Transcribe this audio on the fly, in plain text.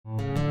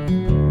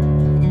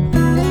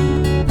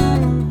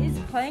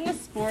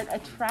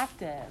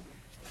attractive.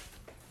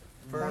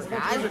 For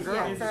guys or girls?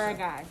 Yeah, for a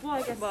guy. Well,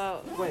 I guess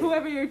Wait.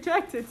 whoever you're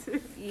attracted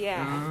to.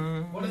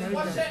 Yeah. What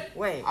is it?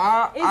 Wait. Is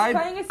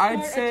playing a sport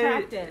I'd say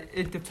attractive?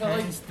 it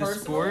depends the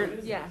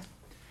sport. Yeah.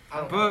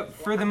 But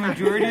for the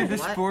majority of the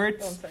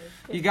sports,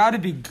 you gotta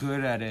be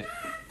good at it.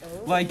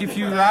 Like if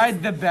you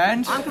ride the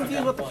bench, I'm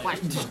confused with the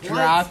question. just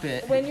drop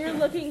it. When you're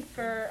looking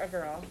for a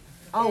girl.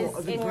 Oh,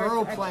 is the sport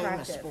girl playing a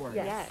attractive? sport.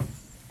 Yes.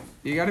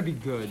 You gotta be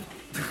good.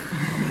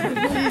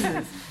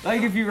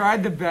 Like if you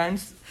ride the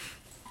bench,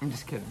 I'm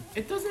just kidding.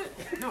 It doesn't.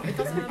 No, it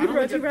doesn't. I don't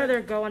Would you think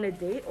rather go on a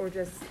date or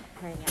just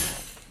hang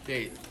out?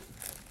 date.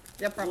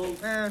 Yeah, probably.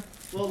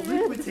 Well,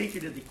 Luke would take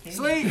you to the king.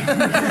 Slade! You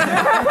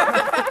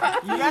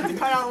have to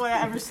cut out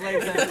whatever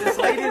Slade said.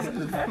 Slade is...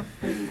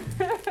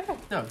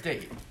 No,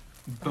 date.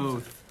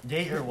 Both.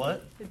 Date or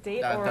what? A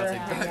date That, or that's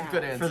hang a out?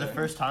 good answer. For the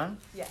first time?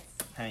 Yes.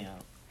 Hang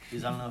out.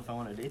 Because I don't know if I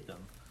want to date them.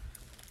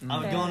 I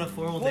would go on a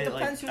formal Well, date like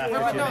depends who they after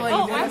are. two No, days. like,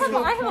 Oh,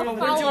 I have a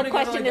follow-up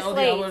question to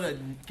Slade. to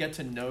get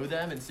to know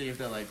them and see if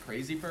they're like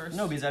crazy first.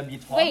 No, because I'd be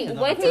talking Wait, to them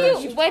what do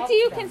first. you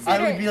I would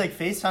consider? be like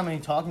FaceTiming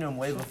and talking to them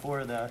way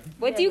before that.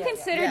 What do you Yeah, yeah,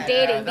 consider yeah.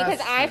 dating? Yeah, Because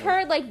that's I've true.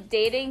 heard like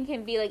dating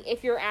can be like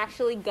if you're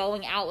actually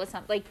going out with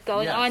some, like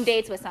going Yes. on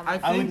dates with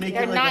someone. I would think make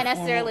They're it like not a formal-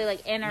 necessarily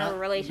like in a not-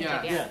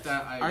 relationship Yeah, yet.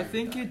 that I agree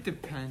think with it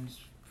depends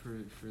for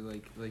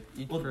like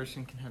each Well-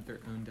 person can have their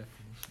own definition.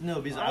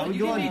 No, because that. I would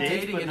You go can on be dates,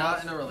 dating but and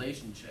not... not in a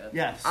relationship.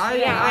 Yes. Yeah,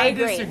 I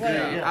agree. disagree.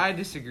 Yeah. I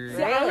disagree.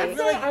 So I would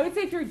Really?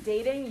 say if you're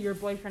dating, you're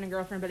boyfriend and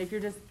girlfriend, but if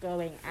you're just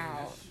going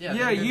out, Yeah,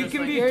 then you just,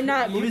 can like, be. you're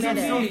not Because I'm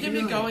committed. so You can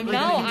be going. No,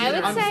 like, you can I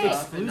would do say-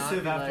 stuff and not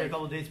exclusive be after a like-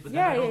 couple dates, but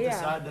Yeah, then I don't yeah, yeah.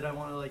 decide that I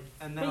want to like,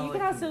 and then But I'll you like.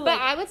 can also But like,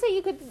 I would say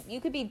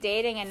you could be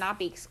dating and not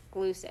be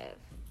exclusive.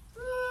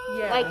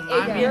 yeah, like,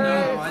 I if mean, you're-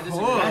 No, I disagree.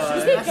 Cool.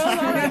 That's You just, could go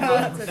on a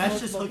date with that's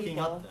just multiple hooking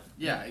people. up then.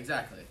 Yeah,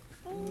 exactly.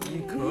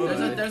 You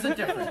There's could. a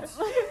difference.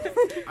 All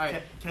right,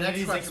 next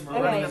Kennedy's question. We're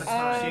Okay, running out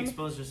of She time.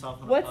 exposed herself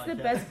on a What's the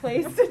podcast. best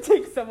place to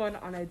take someone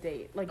on a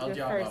date? Like El your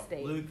Diablo. first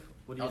date? Luke,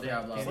 what do you El think?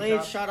 Diablo. Candy Slade,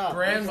 shop? shut up.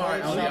 Grandma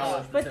Slade, El shut up.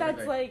 Diablo. But that's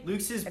specifically. like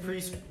Luke's is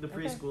the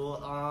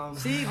preschool.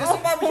 See, this is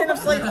why we can't have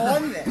Slade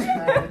on this.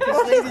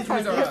 Slade is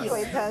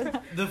ridiculous.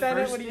 The Bennett,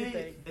 first what do you date,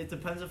 think? it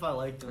depends if I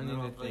like them. I Then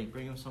need I'll to like think.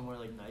 bring them somewhere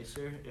like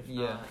nicer. If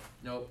Yeah. not,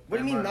 Nope. What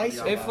do you mean Grandma El nice?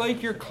 Diablo. If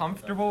like you're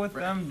comfortable with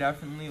them,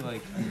 definitely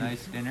like a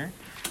nice dinner.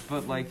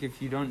 But like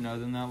if you don't know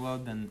them that well,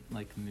 then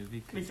like a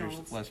movie because there's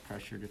McDonald's. less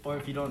pressure to. or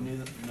if you don't know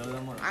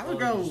them, or I would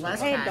well, go just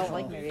less like- I don't casual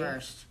like movies.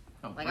 first.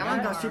 Oh, Like I want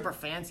to go grandma- super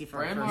fancy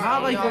for a Grandma- first Not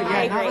date. like Yeah, a,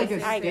 I yeah, not agree. like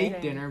a I agree.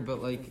 steak dinner,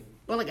 but like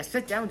Well, like a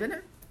sit down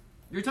dinner.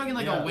 You're talking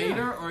like Yeah. a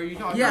waiter, or are you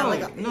talking? Yeah,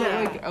 about like a- no, yeah.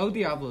 like El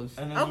Diablo's.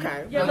 And then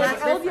Okay. Yeah, No, like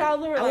that's El different.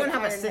 Diablo or I wouldn't like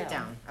have a Iron sit Hill.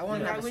 down. I wouldn't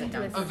Yeah, have I a wouldn't sit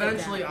do a down. sit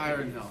Eventually, down.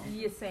 Iron Hill.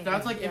 Yeah, same.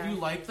 That's like yeah. if you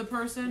like the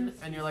person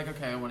and you're like,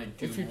 okay, I want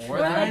to If do you're more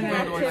trying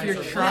than to- if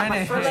you're trying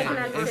to First hit, time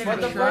if activity. you're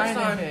But the trying first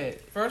time- to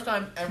hit, First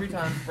time, every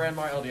time,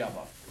 Grandma El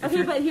Diablo. Okay,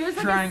 you're but here's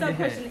like trying a to sub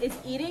hit. question: is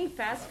eating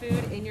fast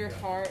food in your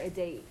car a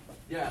date?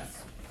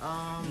 Yes.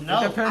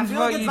 No, It depends I feel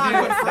what like you it's do.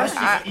 not but first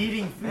I- is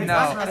eating food. No,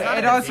 That's not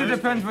it a also date.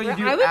 depends what you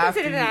do I would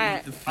after consider you that-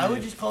 eat the food. I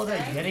would just call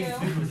that getting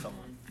food with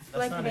someone. That's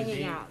Like not a hanging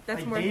date. out. That's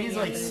like, more date is hanging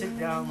like out. sit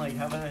down, like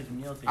have a nice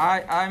meal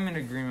together. I'm in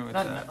agreement with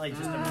Not that. like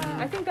just a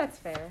I think that's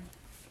fair.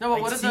 No, but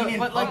Like what if seen the, in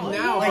but like public.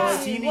 now, Like but-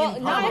 seen well,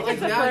 in not but if public. like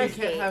it's a now you first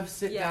can't date. have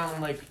sit Yeah.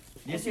 down like,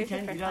 Yes, you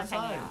can. First You time hanging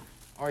outside. out.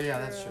 oh yeah,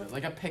 that's true,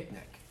 like a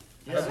picnic.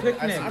 Yeah. A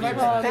picnic. I Oh, like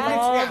love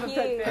yeah. a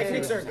picnic.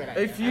 Picnics are a good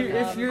idea. If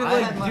you I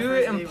had like my do first it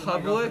date in with my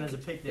girlfriend public, as a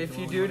picnic if and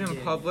you we do it went in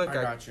on a public, I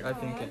got you. I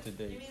think it's a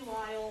date.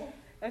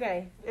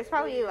 Okay. It's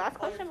probably your last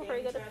question before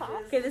you go to class.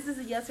 Okay, this is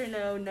a yes or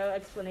no. No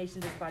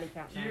explanation. Just body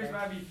count.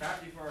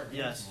 matter.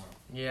 Yes.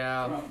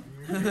 Yeah.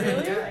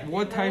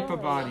 What type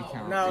of body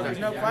count? No, there's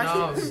no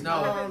questions. No,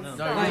 Um, no,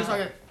 no. you're just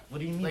talking, What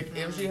do you mean? like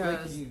if she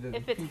has,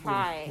 If it's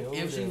high.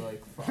 If she-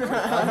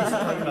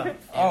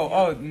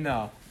 Oh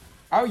no.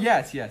 Oh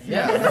yes. yeah.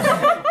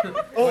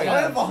 Oh, I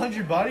have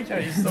 100 body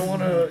count. You still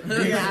want to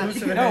be Yeah.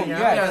 exclusive and No, hang out?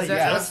 yeah, Like,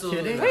 yeah, just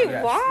absolutely. kidding? Wait,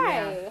 Yes.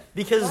 why?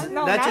 Because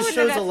No, that that just was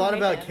shows an a lot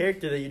about explanation.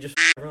 character that you just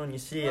everyone you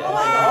see. It.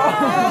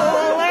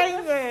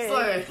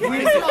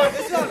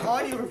 This is on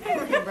audio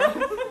recording, bro.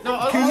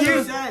 No,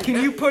 Can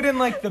you put in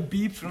like the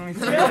beeps when we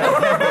say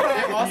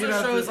it also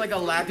shows like a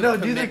lack of No,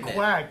 do the commitment.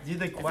 quack. Do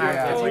the If quack.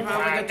 Yeah. you It's like, have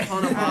like a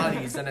ton of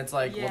bodies, and it's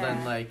like, well then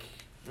Yeah. like,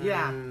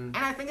 Yeah, and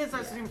I think it's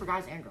the same for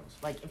guys and girls.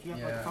 Like if you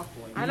have like Yeah. a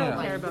couple. I don't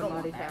Yeah. care about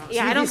body count.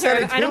 Yeah, I he don't said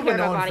care. it I don't too, care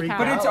but no about one body freaked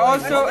count.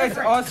 But it's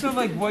also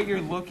like what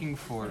you're looking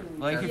for.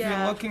 Like if Yeah.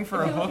 you're looking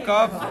for a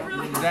hookup,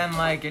 then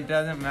like it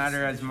doesn't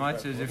matter as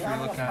much as if you're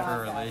looking for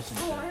a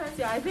relationship.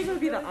 Yeah, I think it would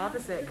be the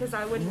opposite because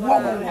I wouldn't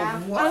want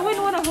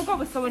to hook up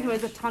with someone who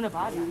has a ton of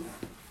bodies.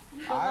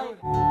 I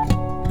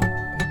would-